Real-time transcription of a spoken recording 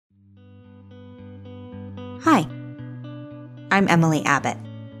Hi, I'm Emily Abbott,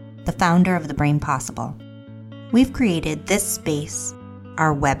 the founder of The Brain Possible. We've created this space,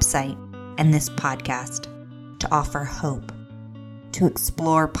 our website, and this podcast to offer hope, to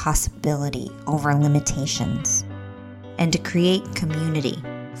explore possibility over limitations, and to create community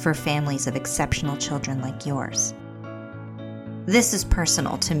for families of exceptional children like yours. This is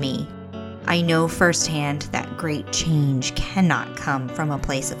personal to me. I know firsthand that great change cannot come from a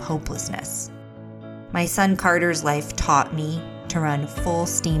place of hopelessness. My son Carter's life taught me to run full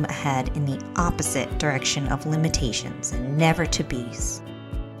steam ahead in the opposite direction of limitations and never to be's.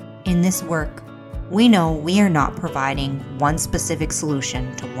 In this work, we know we are not providing one specific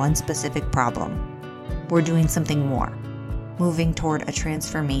solution to one specific problem. We're doing something more, moving toward a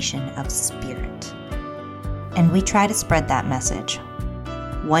transformation of spirit. And we try to spread that message,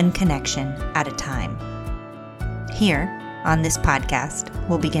 one connection at a time. Here, on this podcast,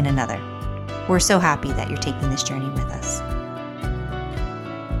 we'll begin another. We're so happy that you're taking this journey with us.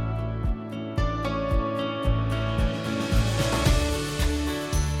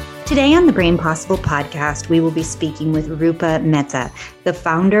 Today on the Brain Possible podcast, we will be speaking with Rupa Mehta, the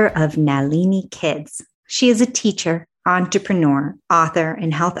founder of Nalini Kids. She is a teacher, entrepreneur, author,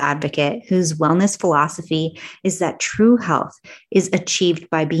 and health advocate whose wellness philosophy is that true health is achieved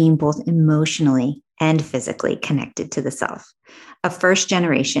by being both emotionally and physically connected to the self. A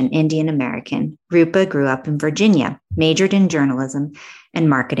first-generation Indian American, Rupa grew up in Virginia, majored in journalism and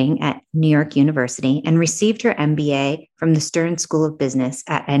marketing at New York University, and received her MBA from the Stern School of Business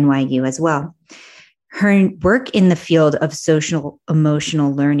at NYU as well. Her work in the field of social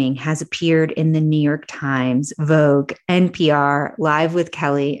emotional learning has appeared in the New York Times, Vogue, NPR, Live with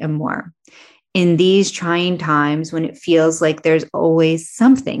Kelly, and more. In these trying times when it feels like there's always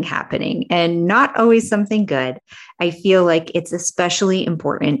something happening and not always something good, I feel like it's especially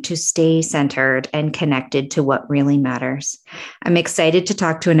important to stay centered and connected to what really matters. I'm excited to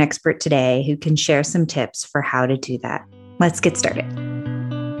talk to an expert today who can share some tips for how to do that. Let's get started.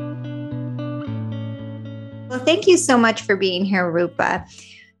 Well, thank you so much for being here, Rupa.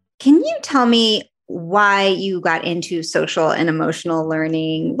 Can you tell me why you got into social and emotional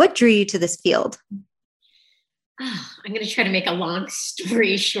learning? What drew you to this field? I'm going to try to make a long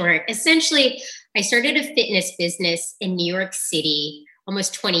story short. Essentially, I started a fitness business in New York City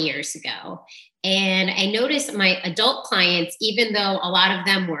almost 20 years ago. And I noticed my adult clients, even though a lot of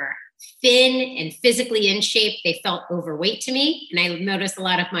them were thin and physically in shape, they felt overweight to me. And I noticed a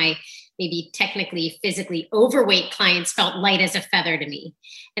lot of my maybe technically physically overweight clients felt light as a feather to me.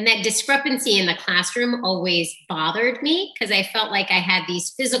 And that discrepancy in the classroom always bothered me because I felt like I had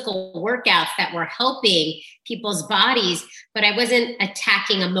these physical workouts that were helping people's bodies, but I wasn't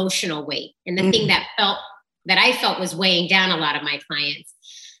attacking emotional weight. And the thing that I felt was weighing down a lot of my clients.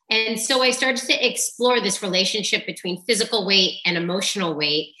 And so I started to explore this relationship between physical weight and emotional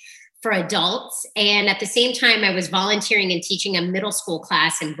weight for adults. And at the same time, I was volunteering and teaching a middle school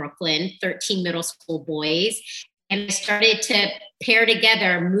class in Brooklyn, 13 middle school boys. And I started to pair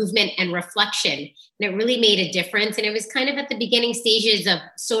together movement and reflection. And it really made a difference. And it was kind of at the beginning stages of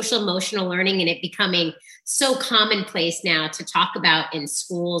social emotional learning and it becoming so commonplace now to talk about in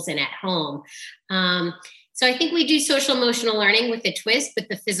schools and at home. So I think we do social emotional learning with a twist, but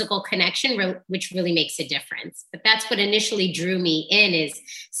the physical connection, which really makes a difference. But that's what initially drew me in, is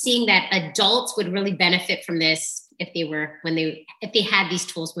seeing that adults would really benefit from this if they had these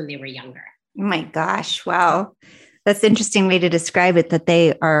tools when they were younger. Oh my gosh. Wow. That's an interesting way to describe it, that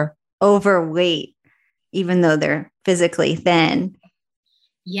they are overweight, even though they're physically thin.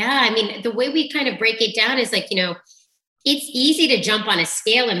 Yeah. I mean, the way we kind of break it down is like, it's easy to jump on a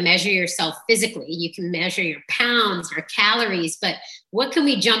scale and measure yourself physically. You can measure your pounds or calories, but what can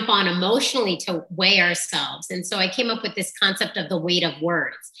we jump on emotionally to weigh ourselves? And so I came up with this concept of the weight of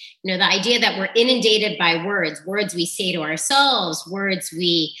words. The idea that we're inundated by words we say to ourselves, words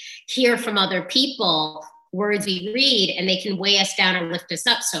we hear from other people, words we read, and they can weigh us down or lift us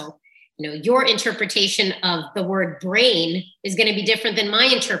up. So your interpretation of the word brain is going to be different than my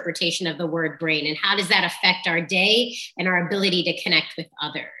interpretation of the word brain. And how does that affect our day and our ability to connect with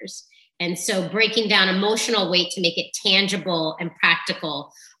others? And so breaking down emotional weight to make it tangible and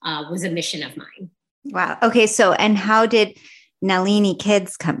practical was a mission of mine. Wow. Okay. So, and how did Nalini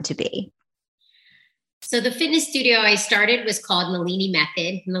Kids come to be? So the fitness studio I started was called Nalini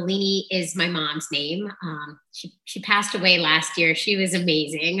Method. Nalini is my mom's name. She passed away last year. She was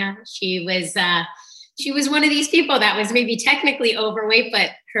amazing. She was one of these people that was maybe technically overweight, but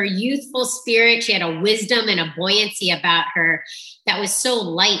her youthful spirit, she had a wisdom and a buoyancy about her that was so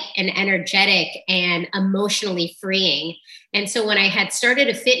light and energetic and emotionally freeing. And so when I had started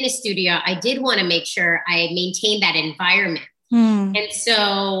a fitness studio, I did want to make sure I maintained that environment. And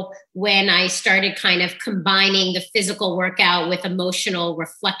so when I started kind of combining the physical workout with emotional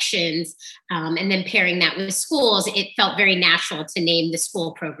reflections, and then pairing that with schools, it felt very natural to name the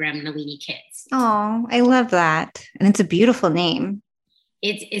school program Nalini Kids. Oh, I love that. And it's a beautiful name.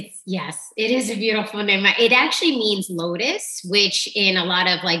 Yes, it is a beautiful name. It actually means lotus, which in a lot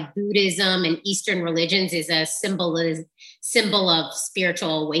of like Buddhism and Eastern religions is a symbol of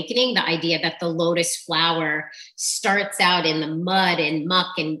spiritual awakening. The idea that the lotus flower starts out in the mud and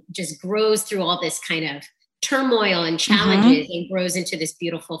muck and just grows through all this kind of turmoil and challenges and grows into this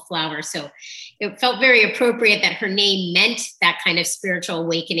beautiful flower. So it felt very appropriate that her name meant that kind of spiritual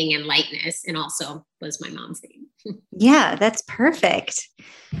awakening and lightness, and also was my mom's name. Yeah, that's perfect.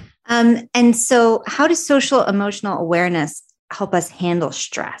 And so how does social emotional awareness help us handle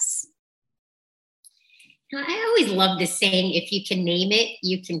stress? I always love this saying, if you can name it,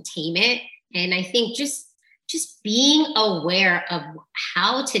 you can tame it. And I think just being aware of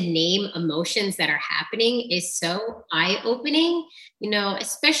how to name emotions that are happening is so eye-opening,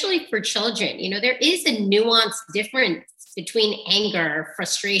 especially for children. There is a nuanced difference between anger,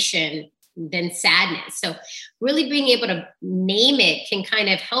 frustration, than sadness. So really being able to name it can kind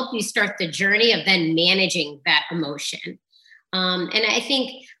of help you start the journey of then managing that emotion. And I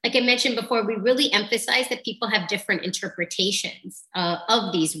think, like I mentioned before, we really emphasize that people have different interpretations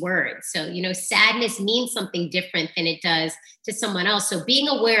of these words. So, sadness means something different than it does to someone else. So being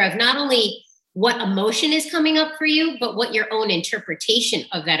aware of not only what emotion is coming up for you, but what your own interpretation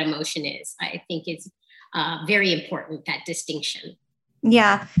of that emotion is, I think is very important, that distinction.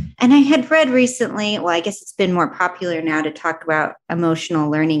 Yeah. And I had read recently, well, I guess it's been more popular now to talk about emotional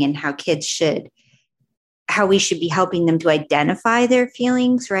learning and how we should be helping them to identify their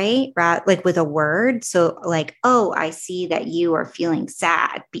feelings, right? Like with a word. So like, oh, I see that you are feeling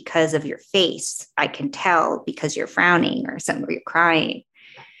sad because of your face. I can tell because you're frowning or something, or you're crying.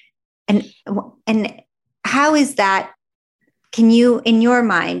 And how is that, in your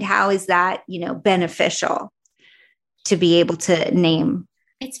mind, how is that, beneficial to be able to name?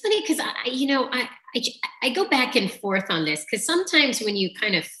 It's funny because I go back and forth on this, because sometimes when you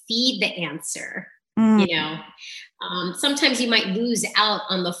kind of feed the answer, sometimes you might lose out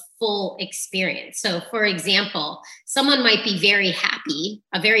on the full experience. So for example, someone might be very happy,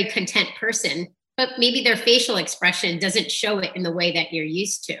 a very content person, but maybe their facial expression doesn't show it in the way that you're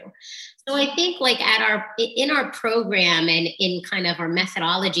used to. So I think like in our program and in kind of our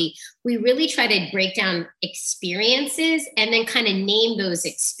methodology, we really try to break down experiences and then kind of name those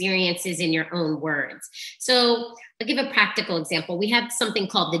experiences in your own words. So I'll give a practical example. We have something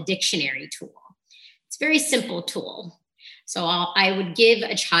called the dictionary tool. It's a very simple tool. So I would give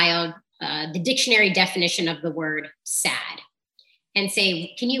a child the dictionary definition of the word sad and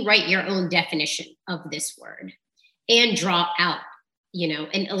say, can you write your own definition of this word and draw out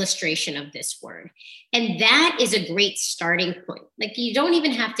an illustration of this word. And that is a great starting point. Like, you don't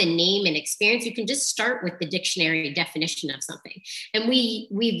even have to name an experience. You can just start with the dictionary definition of something. And we've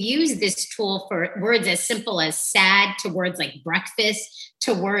used this tool for words as simple as sad to words like breakfast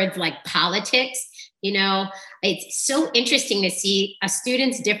to words like politics. It's so interesting to see a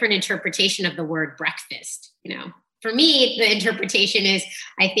student's different interpretation of the word breakfast. For me, the interpretation is,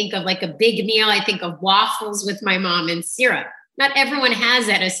 I think of like a big meal. I think of waffles with my mom and syrup. Not everyone has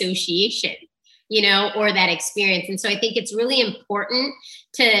that association, or that experience. And so I think it's really important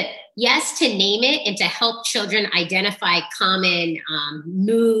to name it and to help children identify common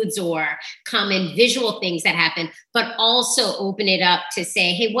moods or common visual things that happen, but also open it up to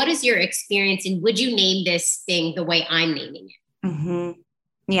say, hey, what is your experience? And would you name this thing the way I'm naming it? Mm-hmm.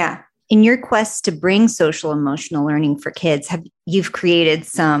 Yeah. In your quest to bring social emotional learning for kids, you've created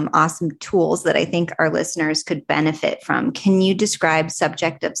some awesome tools that I think our listeners could benefit from. Can you describe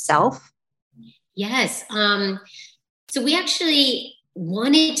Subject of Self? Yes. So we actually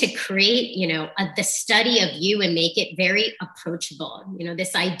wanted to create, the study of you and make it very approachable.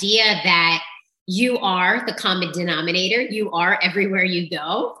 This idea that you are the common denominator, you are everywhere you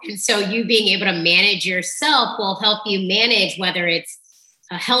go. And so you being able to manage yourself will help you manage whether it's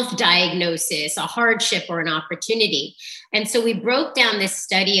a health diagnosis, a hardship, or an opportunity. And so we broke down this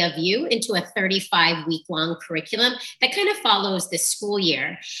study of you into a 35-week-long curriculum that kind of follows the school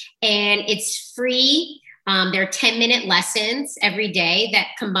year. And it's free. There are 10-minute lessons every day that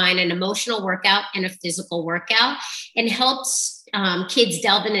combine an emotional workout and a physical workout, and helps kids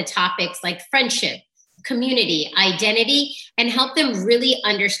delve into topics like friendship, community, identity, and help them really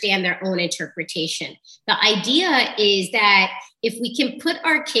understand their own interpretation. The idea is that if we can put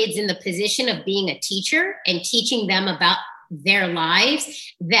our kids in the position of being a teacher and teaching them about their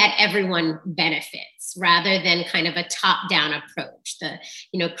lives, that everyone benefits, rather than kind of a top-down approach.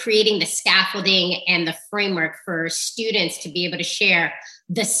 Creating the scaffolding and the framework for students to be able to share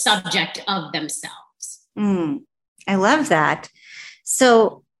the subject of themselves. I love that.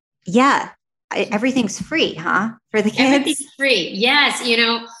 So yeah, everything's free, huh? For the kids? Everything's free. Yes.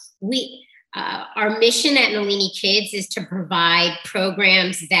 Our mission at Nalini Kids is to provide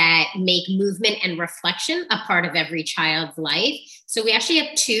programs that make movement and reflection a part of every child's life. So we actually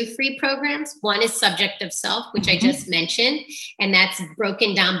have 2 free programs. One is Subject of Self, which I just mentioned, and that's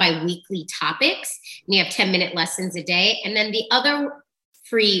broken down by weekly topics. And you have 10-minute lessons a day. And then the other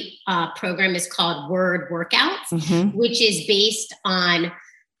free program is called Word Workouts, which is based on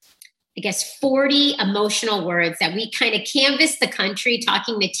 40 emotional words that we kind of canvass the country,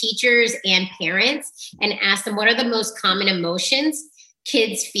 talking to teachers and parents, and ask them what are the most common emotions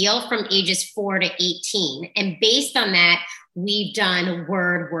kids feel from ages 4 to 18. And based on that, we've done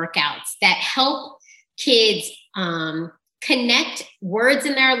word workouts that help kids connect words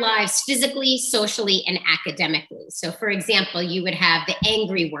in their lives physically, socially, and academically. So for example, you would have the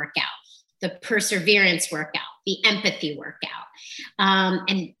angry workout, the perseverance workout, the empathy workout.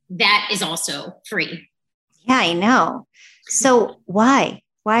 And that is also free. Yeah, I know. So why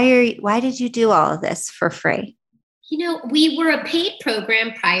did you do all of this for free? We were a paid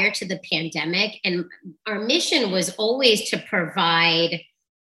program prior to the pandemic, and our mission was always to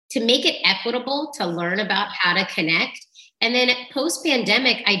make it equitable to learn about how to connect. And then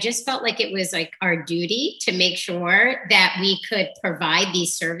post-pandemic, I just felt like it was like our duty to make sure that we could provide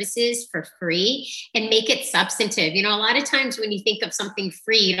these services for free and make it substantive. A lot of times when you think of something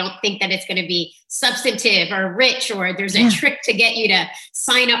free, you don't think that it's going to be substantive or rich, or there's a trick to get you to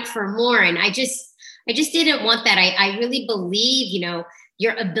sign up for more. And I just didn't want that. I really believe,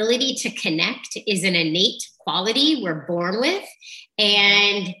 your ability to connect is an innate quality we're born with.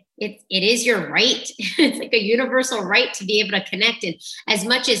 And it is your right. It's like a universal right to be able to connect. And as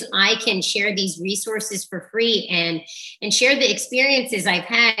much as I can share these resources for free and share the experiences I've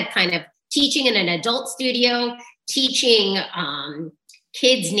had kind of teaching in an adult studio, teaching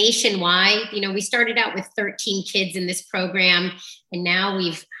kids nationwide. We started out with 13 kids in this program, and now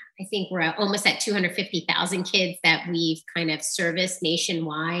I think we're almost at 250,000 kids that we've kind of serviced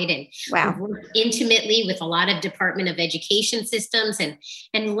nationwide. And wow. We've worked intimately with a lot of Department of Education systems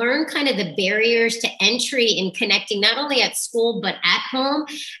and learn kind of the barriers to entry in connecting, not only at school, but at home.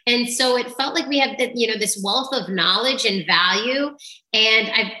 And so it felt like we had this wealth of knowledge and value.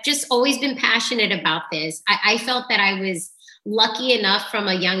 And I've just always been passionate about this. I felt that I was lucky enough from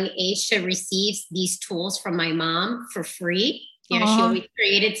a young age to receive these tools from my mom for free. She always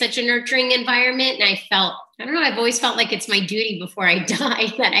created such a nurturing environment. And I've always felt like it's my duty before I die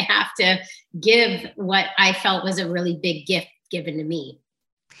that I have to give what I felt was a really big gift given to me.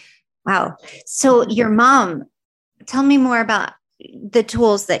 Wow. So your mom, tell me more about the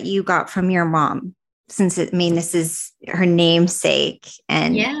tools that you got from your mom, since this is her namesake.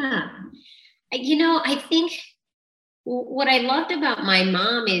 And yeah, I think what I loved about my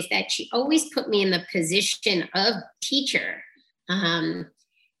mom is that she always put me in the position of teacher.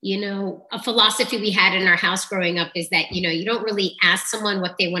 A philosophy we had in our house growing up is that, you don't really ask someone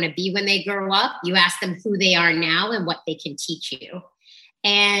what they want to be when they grow up. You ask them who they are now and what they can teach you.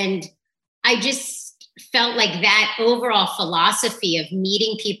 And I just felt like that overall philosophy of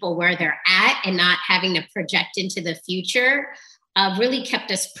meeting people where they're at and not having to project into the future really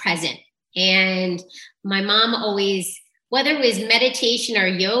kept us present. And my mom always, whether it was meditation or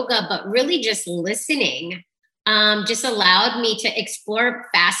yoga, but really just listening, just allowed me to explore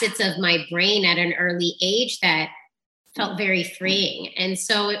facets of my brain at an early age that felt very freeing. And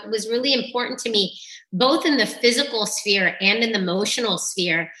so it was really important to me, both in the physical sphere and in the emotional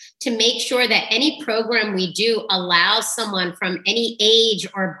sphere, to make sure that any program we do allows someone from any age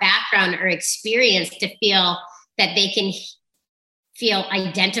or background or experience to feel that they can feel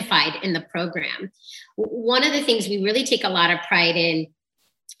identified in the program. One of the things we really take a lot of pride in,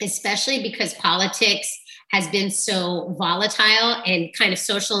 especially because politics has been so volatile and kind of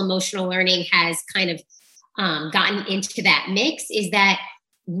social emotional learning has kind of gotten into that mix, is that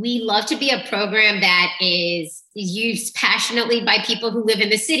we love to be a program that is used passionately by people who live in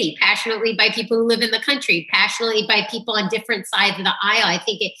the city, passionately by people who live in the country, passionately by people on different sides of the aisle. I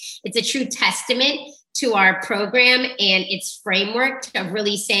think it's a true testament to our program and its framework of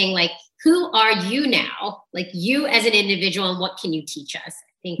really saying, like, who are you now? Like, you as an individual, and what can you teach us?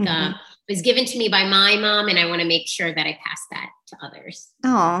 I think it was given to me by my mom, and I want to make sure that I pass that to others.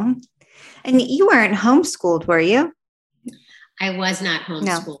 Oh, and you weren't homeschooled, were you? I was not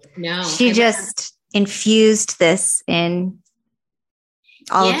homeschooled. No. She just infused this in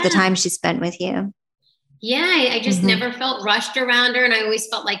all of the Yeah. time she spent with you. Yeah, I just never felt rushed around her. And I always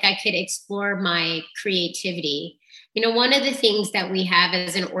felt like I could explore my creativity. You know, one of the things that we have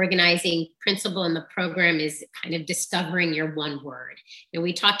as an organizing principle in the program is kind of discovering your one word. You know,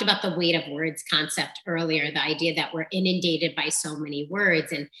 we talked about the weight of words concept earlier, the idea that we're inundated by so many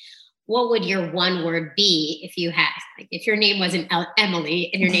words. And what would your one word be if you had, like, if your name wasn't Emily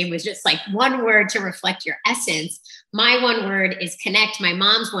and your name was just like one word to reflect your essence? My one word is connect. My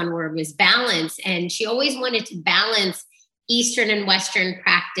mom's one word was balance. And she always wanted to balance Eastern and Western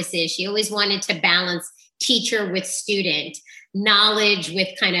practices. She always wanted to balance teacher with student, knowledge with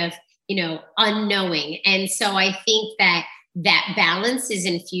kind of, unknowing. And so I think that that balance is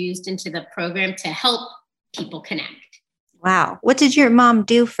infused into the program to help people connect. Wow. What did your mom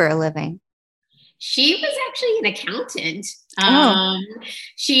do for a living? She was actually an accountant. Oh.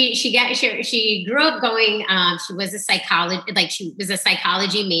 She grew up going. She was a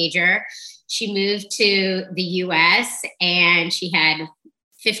psychology major. She moved to the U.S. and she had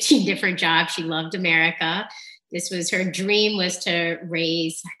 15 different jobs. She loved America. This was her dream, was to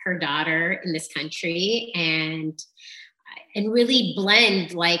raise her daughter in this country and really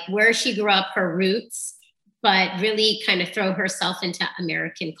blend like where she grew up, her roots, but really kind of throw herself into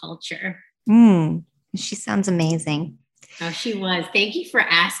American culture. She sounds amazing. Oh, she was. Thank you for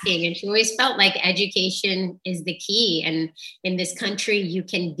asking. And she always felt like education is the key. And in this country, you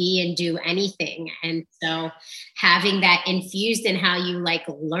can be and do anything. And so having that infused in how you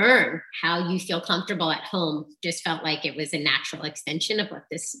learn, how you feel comfortable at home, just felt like it was a natural extension of what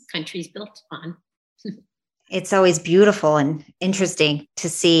this country's built on. It's always beautiful and interesting to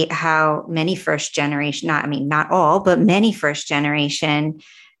see how many first generation, not all, but many first generation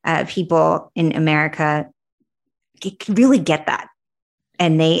people in America really get that,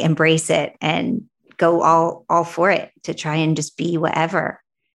 and they embrace it and go all for it to try and just be whatever.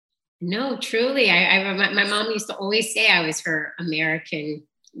 No, truly. My mom used to always say I was her American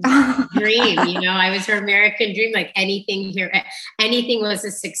dream. I was her American dream. Like anything was a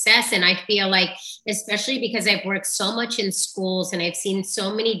success. And I feel like, especially because I've worked so much in schools and I've seen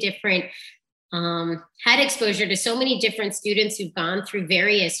so many different, had exposure to so many different students who've gone through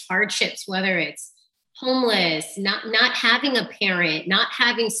various hardships, whether it's homeless, not having a parent, not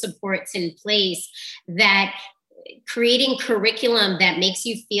having supports in place, that creating curriculum that makes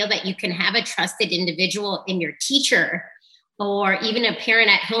you feel that you can have a trusted individual in your teacher, or even a parent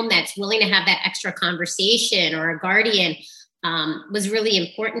at home that's willing to have that extra conversation, or a guardian, was really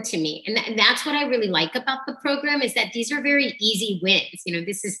important to me. And that's what I really like about the program, is that these are very easy wins.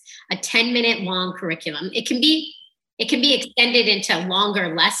 This is a 10-minute long curriculum. It can be extended into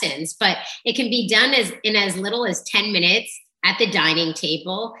longer lessons, but it can be done in as little as 10 minutes at the dining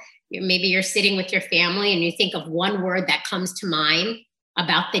table. Maybe you're sitting with your family and you think of one word that comes to mind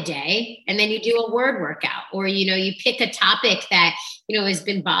about the day, and then you do a word workout, or you pick a topic that has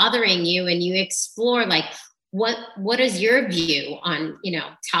been bothering you, and you explore like what is your view on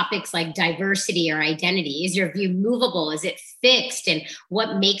topics like diversity or identity. Is your view movable? Is it fixed? And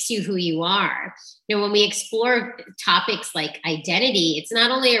what makes you who you are? When we explore topics like identity, it's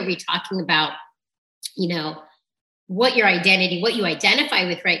not only are we talking about what you identify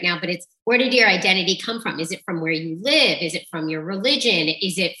with right now, but it's, where did your identity come from? Is it from where you live? Is it from your religion?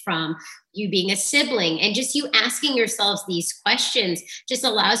 Is it from you being a sibling? And just you asking yourselves these questions just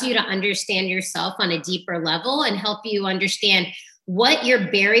allows you to understand yourself on a deeper level, and help you understand what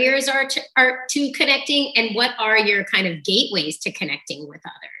your barriers are to connecting, and what are your kind of gateways to connecting with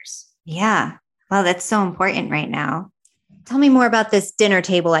others. Yeah. Well, that's so important right now. Tell me more about this dinner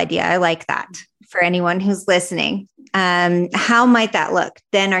table idea. I like that for anyone who's listening. How might that look?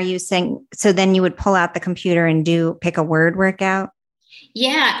 Then are you saying, so then you would pull out the computer and pick a word workout?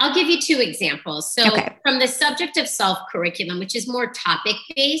 Yeah, I'll give you two examples. So From the subject of self-curriculum, which is more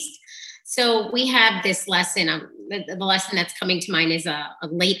topic-based. So we have this lesson, the lesson that's coming to mind is a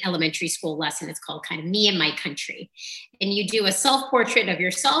late elementary school lesson. It's called kind of Me and My Country. And you do a self-portrait of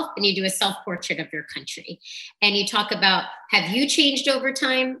yourself, and you do a self-portrait of your country. And you talk about, have you changed over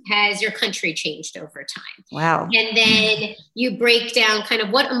time? Has your country changed over time? Wow. And then you break down kind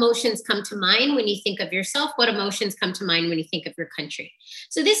of what emotions come to mind when you think of yourself, what emotions come to mind when you think of your country.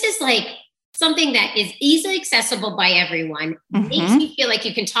 So this is like something that is easily accessible by everyone, makes you feel like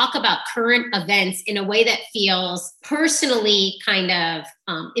you can talk about current events in a way that feels personally kind of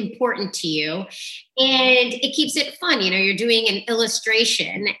important to you. And it keeps it fun. You're doing an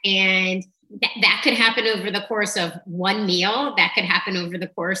illustration, and that could happen over the course of one meal. That could happen over the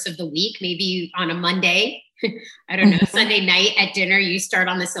course of the week. Maybe on a Monday, I don't know, Sunday night at dinner, you start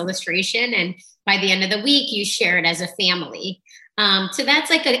on this illustration, and by the end of the week, you share it as a family. So that's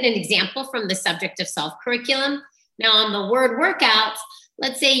like an example from the subject of self-curriculum. Now on the word workouts,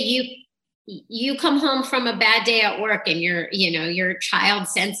 let's say you come home from a bad day at work and your child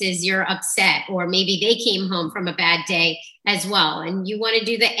senses you're upset, or maybe they came home from a bad day as well, and you want to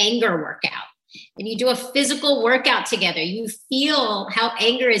do the anger workout. And you do a physical workout together. You feel how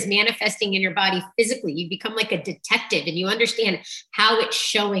anger is manifesting in your body physically. You become like a detective and you understand how it's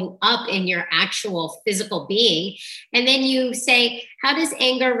showing up in your actual physical being. And then you say, how does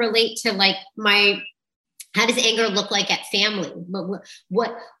anger relate to how does anger look like at family?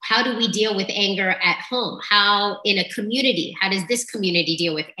 How do we deal with anger at home? How in a community, how does this community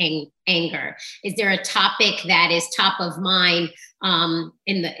deal with anger? Is there a topic that is top of mind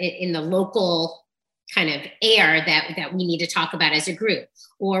in the local kind of air that we need to talk about as a group?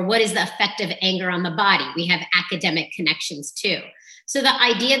 Or what is the effect of anger on the body? We have academic connections too. So the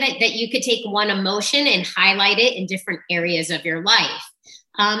idea that you could take one emotion and highlight it in different areas of your life.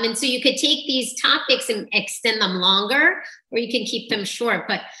 And so you could take these topics and extend them longer, or you can keep them short.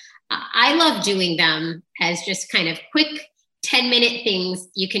 But I love doing them as just kind of quick 10-minute things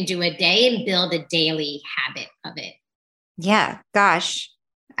you can do a day and build a daily habit of it. Yeah, gosh,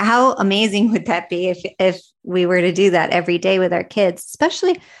 how amazing would that be if we were to do that every day with our kids?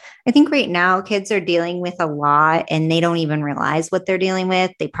 Especially, I think right now kids are dealing with a lot and they don't even realize what they're dealing with.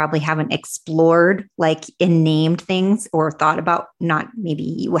 They probably haven't explored and named things or thought about not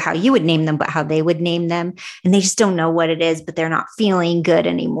maybe how you would name them, but how they would name them. And they just don't know what it is, but they're not feeling good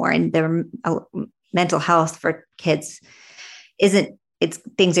anymore. And their mental health for kids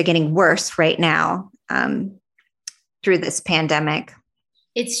things are getting worse right now through this pandemic.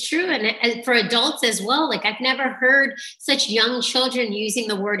 It's true. And for adults as well, I've never heard such young children using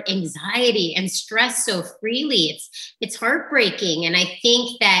the word anxiety and stress so freely. It's heartbreaking. And I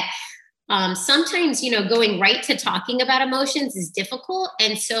think that sometimes, going right to talking about emotions is difficult.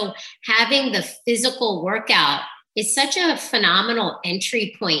 And so having the physical workout is such a phenomenal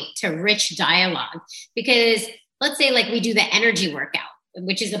entry point to rich dialogue, because let's say we do the energy workout,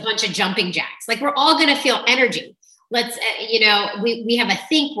 which is a bunch of jumping jacks. We're all going to feel energy. Let's, we have a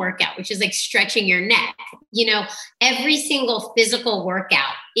think workout, which is stretching your neck. Every single physical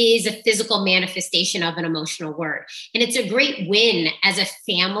workout is a physical manifestation of an emotional word. And it's a great win as a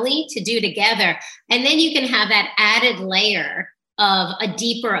family to do together. And then you can have that added layer of a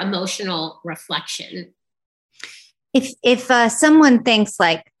deeper emotional reflection. If someone thinks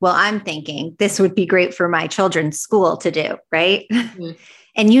I'm thinking this would be great for my children's school to do, right? Mm-hmm.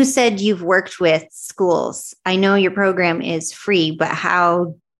 And you said you've worked with schools. I know your program is free, but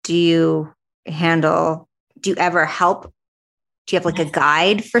how do you ever help? Do you have a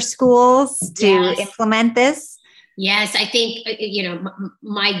guide for schools to implement this? Yes, I think,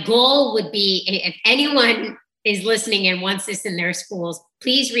 my goal would be if anyone is listening and wants this in their schools,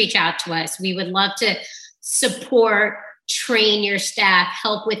 please reach out to us. We would love to support, train your staff,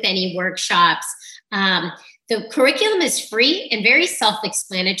 help with any workshops. The curriculum is free and very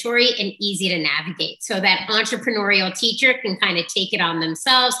self-explanatory and easy to navigate, so that entrepreneurial teacher can kind of take it on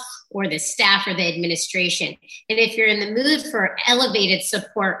themselves, or the staff or the administration. And if you're in the mood for elevated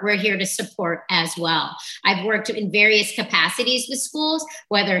support, we're here to support as well. I've worked in various capacities with schools,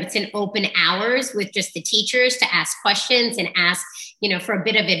 whether it's in open hours with just the teachers to ask questions and ask, for a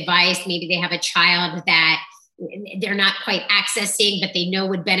bit of advice. Maybe they have a child that they're not quite accessing, but they know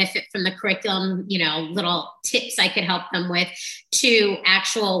would benefit from the curriculum, little tips I could help them with, to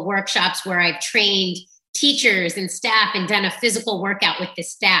actual workshops where I've trained teachers and staff and done a physical workout with the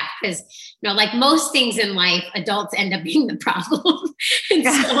staff. Because, like most things in life, adults end up being the problem. And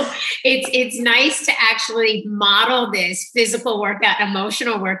so it's nice to actually model this physical workout,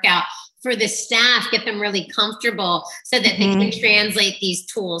 emotional workout for the staff, get them really comfortable so that they can translate these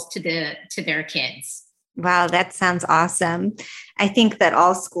tools to their kids. Wow, that sounds awesome. I think that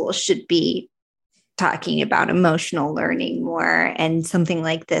all schools should be talking about emotional learning more, and something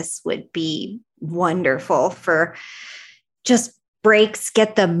like this would be wonderful for just breaks,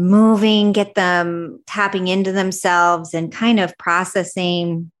 get them moving, get them tapping into themselves and kind of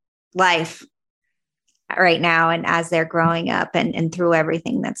processing life right now and as they're growing up and through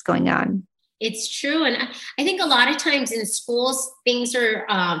everything that's going on. It's true. And I think a lot of times in schools, things are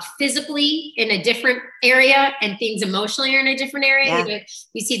physically in a different area and things emotionally are in a different area. Yeah.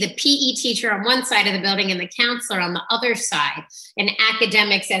 You see the PE teacher on one side of the building and the counselor on the other side, and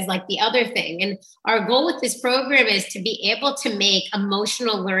academics as the other thing. And our goal with this program is to be able to make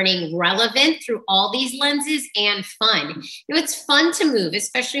emotional learning relevant through all these lenses and fun. It's fun to move,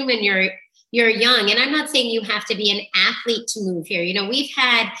 especially when you're young. And I'm not saying you have to be an athlete to move here. We've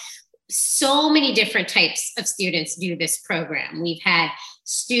had so many different types of students do this program. We've had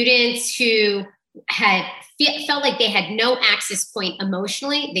students who felt like they had no access point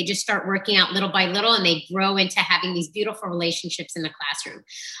emotionally. They just start working out little by little and they grow into having these beautiful relationships in the classroom.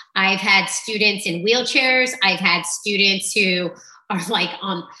 I've had students in wheelchairs. I've had students who are like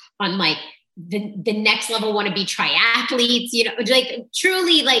on like the next level, want to be triathletes, like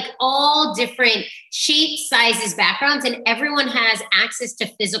truly like all different shapes, sizes, backgrounds, and everyone has access to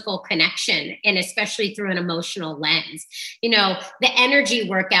physical connection, and especially through an emotional lens. The energy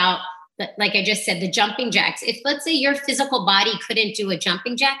workout, like I just said, the jumping jacks. If let's say your physical body couldn't do a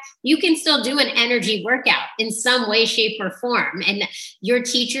jumping jack, you can still do an energy workout in some way, shape, or form. And your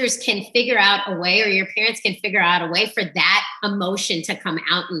teachers can figure out a way, or your parents can figure out a way for that emotion to come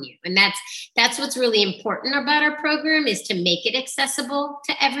out in you. And that's what's really important about our program, is to make it accessible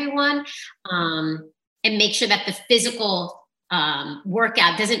to everyone, and make sure that the physical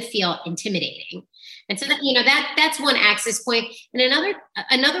workout doesn't feel intimidating. And so that's one access point. And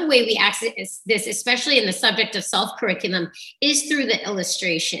another way we access this, especially in the subject of self-curriculum, is through the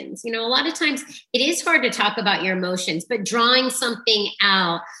illustrations. A lot of times it is hard to talk about your emotions, but drawing something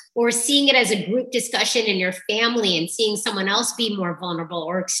out or seeing it as a group discussion in your family and seeing someone else be more vulnerable,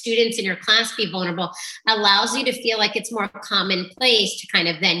 or students in your class be vulnerable, allows you to feel like it's more commonplace to kind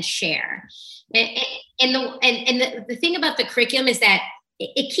of then share. And the thing about the curriculum is that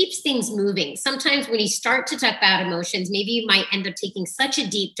it keeps things moving. Sometimes when you start to talk about emotions, maybe you might end up taking such a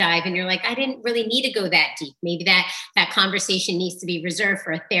deep dive and you're like, I didn't really need to go that deep. Maybe that conversation needs to be reserved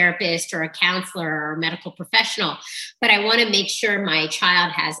for a therapist or a counselor or a medical professional. But I want to make sure my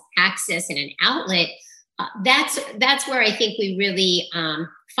child has access and an outlet. That's where I think we really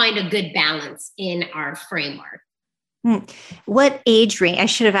find a good balance in our framework. What age range? I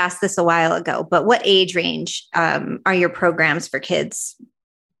should have asked this a while ago, but what age range are your programs for kids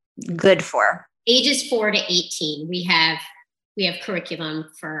good for? Ages 4 to 18. We have curriculum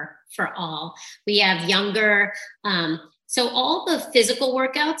for all. We have younger. So all the physical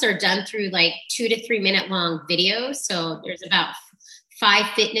workouts are done through like 2 to 3 minute long videos. So there's about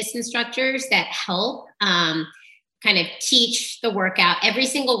 5 fitness instructors that help kind of teach the workout. Every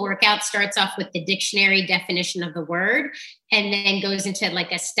single workout starts off with the dictionary definition of the word and then goes into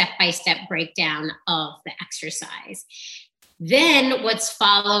like a step-by-step breakdown of the exercise. Then what's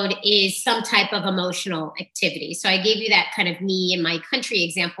followed is some type of emotional activity. So I gave you that kind of me and my country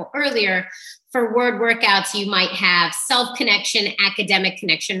example earlier. For word workouts, you might have self-connection, academic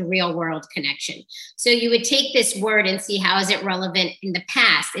connection, real-world connection. So you would take this word and see how is it relevant in the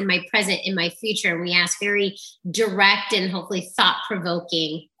past, in my present, in my future. And we ask very direct and hopefully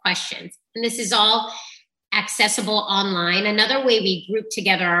thought-provoking questions. And this is all accessible online. Another way we group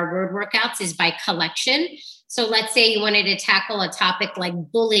together our word workouts is by collection. So let's say you wanted to tackle a topic like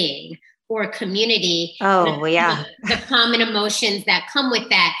bullying or community. Oh, yeah. The common emotions that come with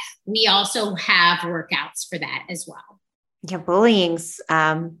that. We also have workouts for that as well. Yeah, bullying's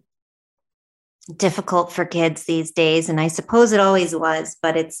difficult for kids these days. And I suppose it always was,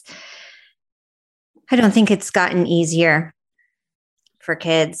 but I don't think it's gotten easier for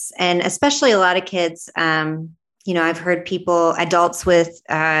kids. And especially a lot of kids, I've heard adults with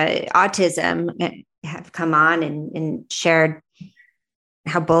autism have come on and shared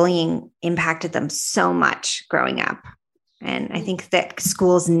how bullying impacted them so much growing up. And I think that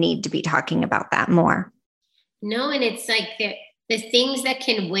schools need to be talking about that more. No, and it's like the things that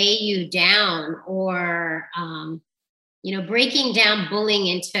can weigh you down, or, breaking down bullying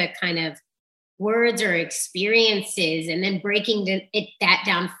into kind of words or experiences, and then breaking that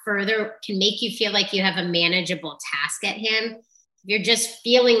down further can make you feel like you have a manageable task at hand. If you're just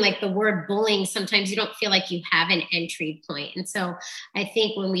feeling like the word bullying, sometimes you don't feel like you have an entry point. And so I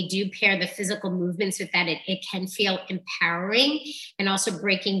think when we do pair the physical movements with that, it can feel empowering, and also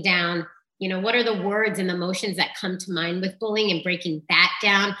breaking down, what are the words and the emotions that come to mind with bullying, and breaking that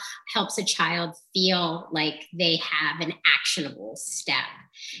down helps a child feel like they have an actionable step.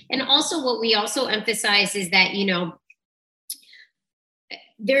 And also what we also emphasize is that,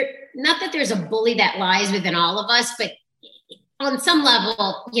 not that there's a bully that lies within all of us, but on some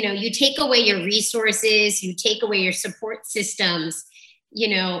level, you take away your resources, you take away your support systems,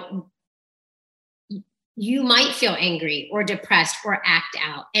 you might feel angry or depressed or act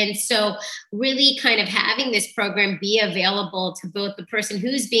out. And so really kind of having this program be available to both the person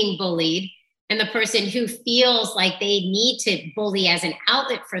who's being bullied and the person who feels like they need to bully as an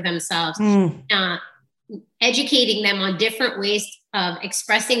outlet for themselves, educating them on different ways of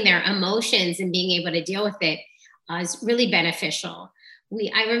expressing their emotions and being able to deal with it is really beneficial.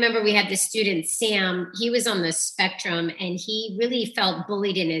 I remember we had this student, Sam, he was on the spectrum and he really felt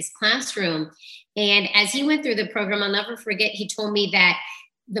bullied in his classroom. And as he went through the program, I'll never forget, he told me that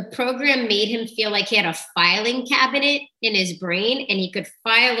the program made him feel like he had a filing cabinet in his brain and he could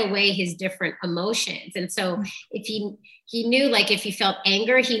file away his different emotions. And so if he knew, like, if he felt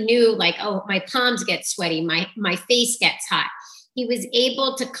anger, he knew, like, oh, my palms get sweaty, my face gets hot. He was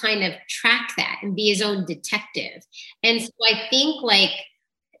able to kind of track that and be his own detective. And so I think, like,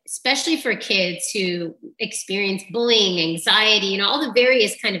 especially for kids who experience bullying, anxiety, and all the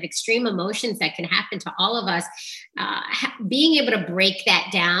various kind of extreme emotions that can happen to all of us, being able to break that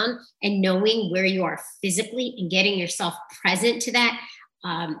down and knowing where you are physically and getting yourself present to that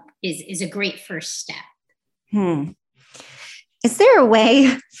is a great first step. Is there a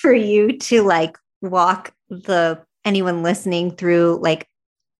way for you to, like, walk anyone listening through, like,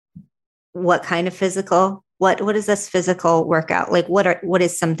 what kind of physical, what is this physical workout? Like, what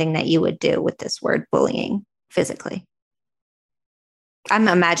is something that you would do with this word bullying physically? I'm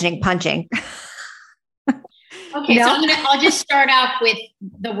imagining punching. Okay, no? So I'll just start off with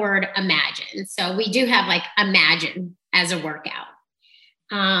the word imagine. So we do have, like, imagine as a workout.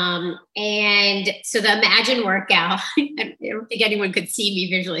 And so the imagine workout, I don't think anyone could see me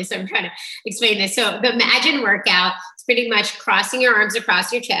visually, so I'm trying to explain this. So the imagine workout is pretty much crossing your arms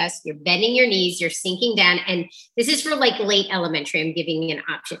across your chest, you're bending your knees, you're sinking down. And this is for, like, late elementary. I'm giving you an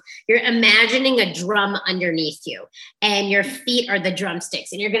option. You're imagining a drum underneath you and your feet are the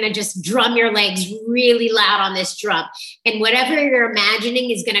drumsticks and you're going to just drum your legs really loud on this drum. And whatever you're imagining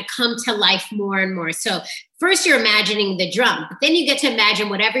is going to come to life more and more. So first, you're imagining the drum, but then you get to imagine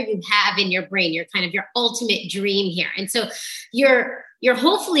whatever you have in your brain, your kind of your ultimate dream here. And so you're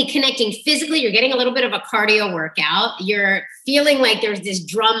hopefully connecting physically. You're getting a little bit of a cardio workout. You're feeling like there's this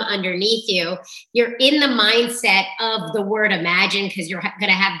drum underneath you. You're in the mindset of the word imagine because you're going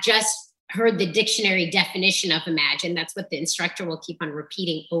to have just heard the dictionary definition of imagine. That's what the instructor will keep on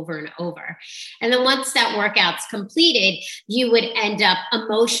repeating over and over. And then once that workout's completed, you would end up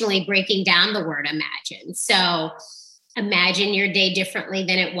emotionally breaking down the word imagine. So imagine your day differently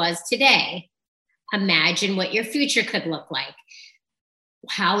than it was today. Imagine what your future could look like.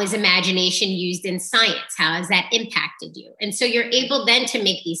 How is imagination used in science? How has that impacted you? And so you're able then to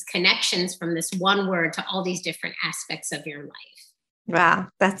make these connections from this one word to all these different aspects of your life. Wow,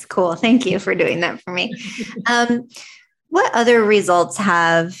 that's cool. Thank you for doing that for me. What other results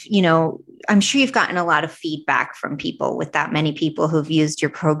I'm sure you've gotten a lot of feedback from people with that many people who've used your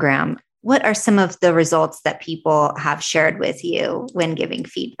program. What are some of the results that people have shared with you when giving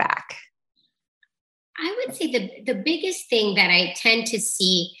feedback? I would say the biggest thing that I tend to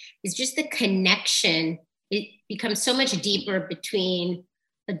see is just the connection. It becomes so much deeper between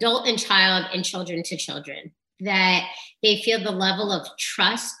adult and child and children to children, that they feel the level of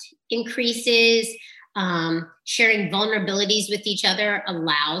trust increases. Sharing vulnerabilities with each other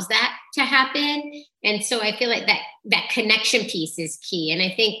allows that to happen. And so I feel like that connection piece is key. And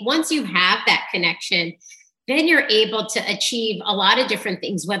I think once you have that connection, then you're able to achieve a lot of different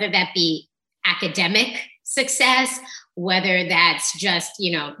things, whether that be academic success, whether that's just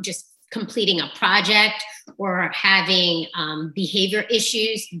completing a project or having behavior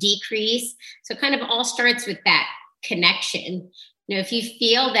issues decrease. So kind of all starts with that connection. If you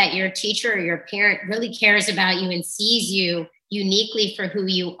feel that your teacher or your parent really cares about you and sees you uniquely for who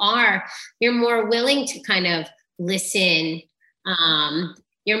you are, you're more willing to kind of listen.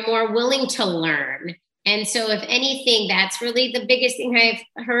 You're more willing to learn. And so if anything, that's really the biggest thing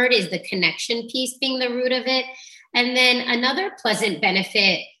I've heard is the connection piece being the root of it. And then another pleasant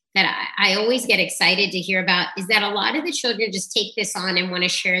benefit that I always get excited to hear about is that a lot of the children just take this on and want to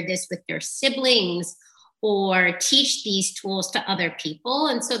share this with their siblings or teach these tools to other people.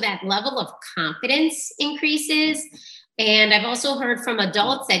 And so that level of confidence increases. And I've also heard from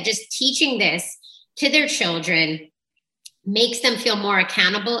adults that just teaching this to their children makes them feel more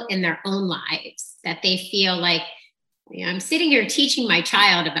accountable in their own lives, that they feel like, I'm sitting here teaching my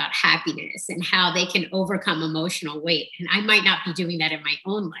child about happiness and how they can overcome emotional weight. And I might not be doing that in my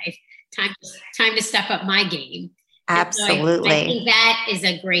own life. Time to step up my game. Absolutely. So I think that is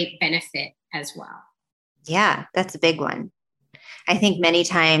a great benefit as well. Yeah, that's a big one. I think many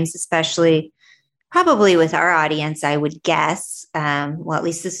times, especially probably with our audience, I would guess, well, at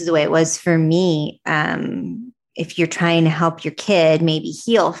least this is the way it was for me. If you're trying to help your kid maybe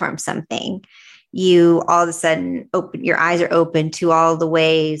heal from something, you all of a sudden your eyes are open to all the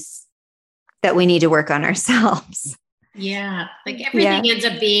ways that we need to work on ourselves. Yeah. Like everything ends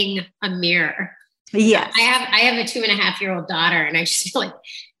up being a mirror. Yes. I have a 2.5-year-old daughter, and I just feel like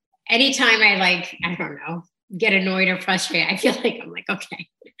anytime I don't know, get annoyed or frustrated, I feel like I'm like, okay,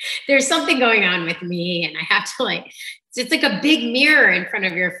 there's something going on with me. And I have to like, it's like a big mirror in front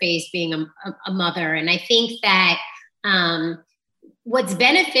of your face being a mother. And I think that what's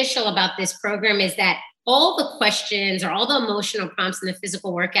beneficial about this program is that all the questions or all the emotional prompts and the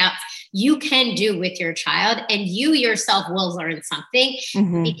physical workouts you can do with your child, and you yourself will learn something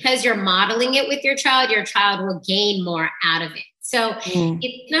because you're modeling it with your child will gain more out of it. So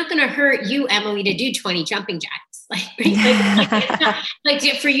it's not going to hurt you, Emily, to do 20 jumping jacks. It's not, like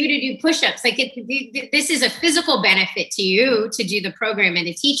for you to do push-ups. Like this is a physical benefit to you to do the program and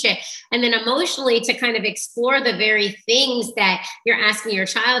to teach it. And then emotionally to kind of explore the very things that you're asking your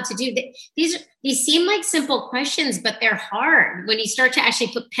child to do. These seem like simple questions, but they're hard when you start to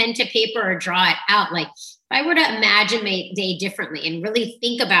actually put pen to paper or draw it out. Like if I were to imagine my day differently and really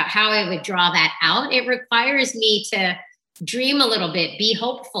think about how I would draw that out, it requires me to dream a little bit, be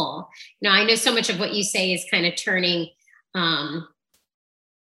hopeful. I know so much of what you say is kind of turning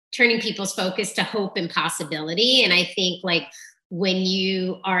people's focus to hope and possibility. And I think like when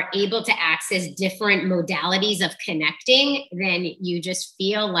you are able to access different modalities of connecting, then you just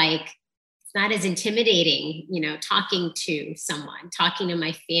feel like it's not as intimidating, talking to someone, talking to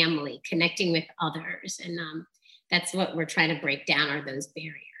my family, connecting with others. And that's what we're trying to break down, are those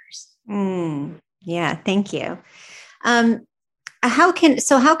barriers. Yeah, thank you. How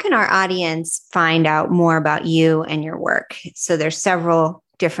can our audience find out more about you and your work? So there's several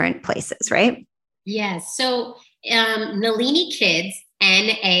different places, right? Yes. So Nalini Kids,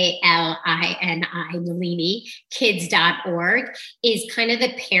 Nalini, Nalini kids.org is kind of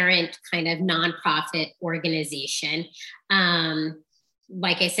the parent kind of nonprofit organization.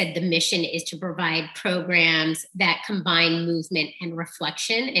 Like I said, the mission is to provide programs that combine movement and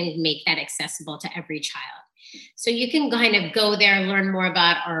reflection and make that accessible to every child. So you can kind of go there and learn more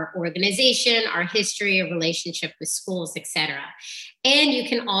about our organization, our history, our relationship with schools, etc. And you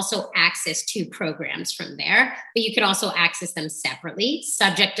can also access 2 programs from there, but you can also access them separately,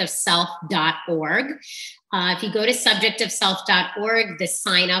 subjectofself.org. If you go to subjectofself.org, the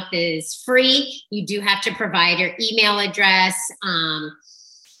sign up is free. You do have to provide your email address,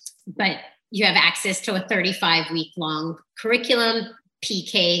 but you have access to a 35-week long curriculum,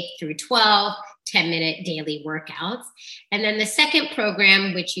 PK through 12, 10-minute daily workouts. And then the second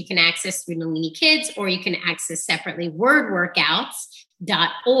program, which you can access through Nalini Kids, or you can access separately,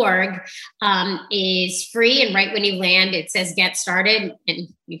 wordworkouts.org, is free. And right when you land, it says get started, and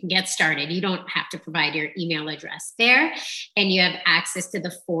you can get started. You don't have to provide your email address there. And you have access to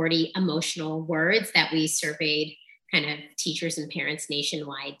the 40 emotional words that we surveyed kind of teachers and parents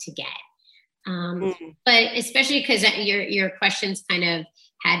nationwide to get. But especially because your questions kind of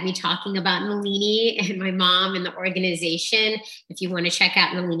had me talking about Nalini and my mom and the organization. If you want to check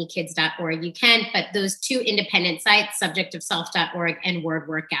out nalinikids.org, you can. But those 2 independent sites, subjectofself.org and Word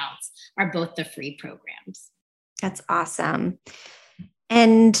Workouts, are both the free programs. That's awesome.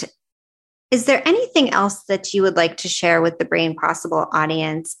 And is there anything else that you would like to share with the Brain Possible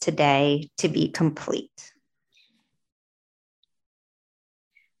audience today to be complete?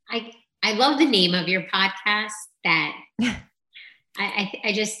 I love the name of your podcast. That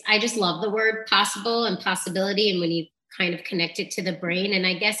I just love the word possible and possibility, and when you kind of connect it to the brain. And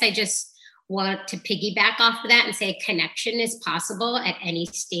I guess I just want to piggyback off of that and say connection is possible at any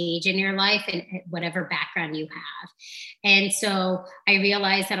stage in your life and whatever background you have. And so I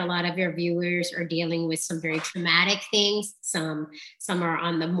realize that a lot of your viewers are dealing with some very traumatic things. Some are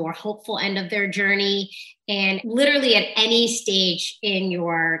on the more hopeful end of their journey. And literally at any stage in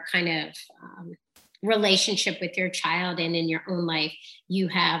your kind of relationship with your child and in your own life, you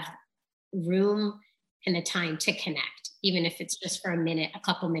have room and the time to connect, even if it's just for a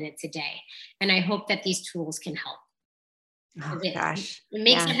couple minutes a day. And I hope that these tools can help. Oh, gosh. It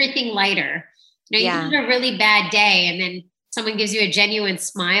makes everything lighter. You have a really bad day, and then someone gives you a genuine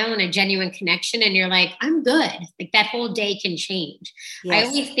smile and a genuine connection, and you're like, I'm good. Like that whole day can change. Yes. I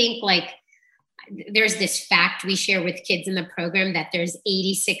always think like there's this fact we share with kids in the program that there's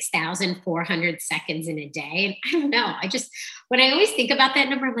 86,400 seconds in a day. And I don't know. When I always think about that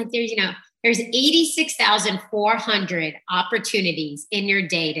number, I'm like, there's 86,400 opportunities in your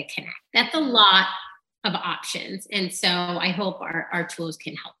day to connect. That's a lot of options. And so I hope our tools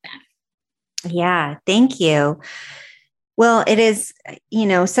can help that. Yeah, thank you. Well, it is,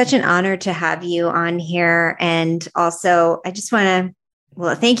 such an honor to have you on here. And also, I just want to,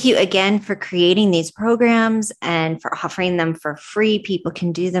 thank you again for creating these programs and for offering them for free. People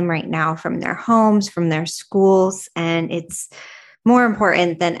can do them right now from their homes, from their schools. And it's more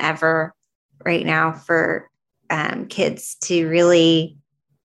important than ever right now for kids to really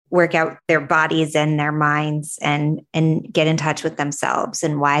work out their bodies and their minds and get in touch with themselves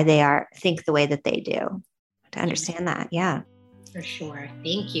and why they think the way that they do. To understand that. Yeah. For sure.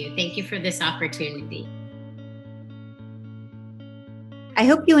 Thank you. Thank you for this opportunity. I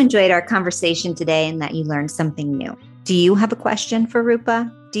hope you enjoyed our conversation today and that you learned something new. Do you have a question for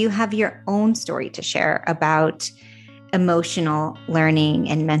Rupa? Do you have your own story to share about emotional learning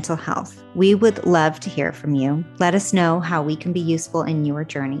and mental health? We would love to hear from you. Let us know how we can be useful in your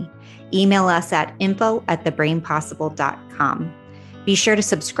journey. Email us at info@thebrainpossible.com. Be sure to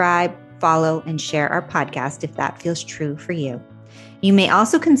subscribe, follow, and share our podcast if that feels true for you. You may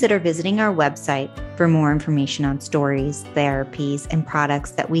also consider visiting our website for more information on stories, therapies, and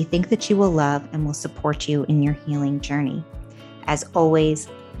products that we think that you will love and will support you in your healing journey. As always,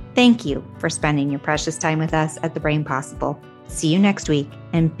 thank you for spending your precious time with us at The Brain Possible. See you next week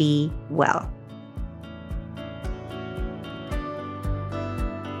and be well.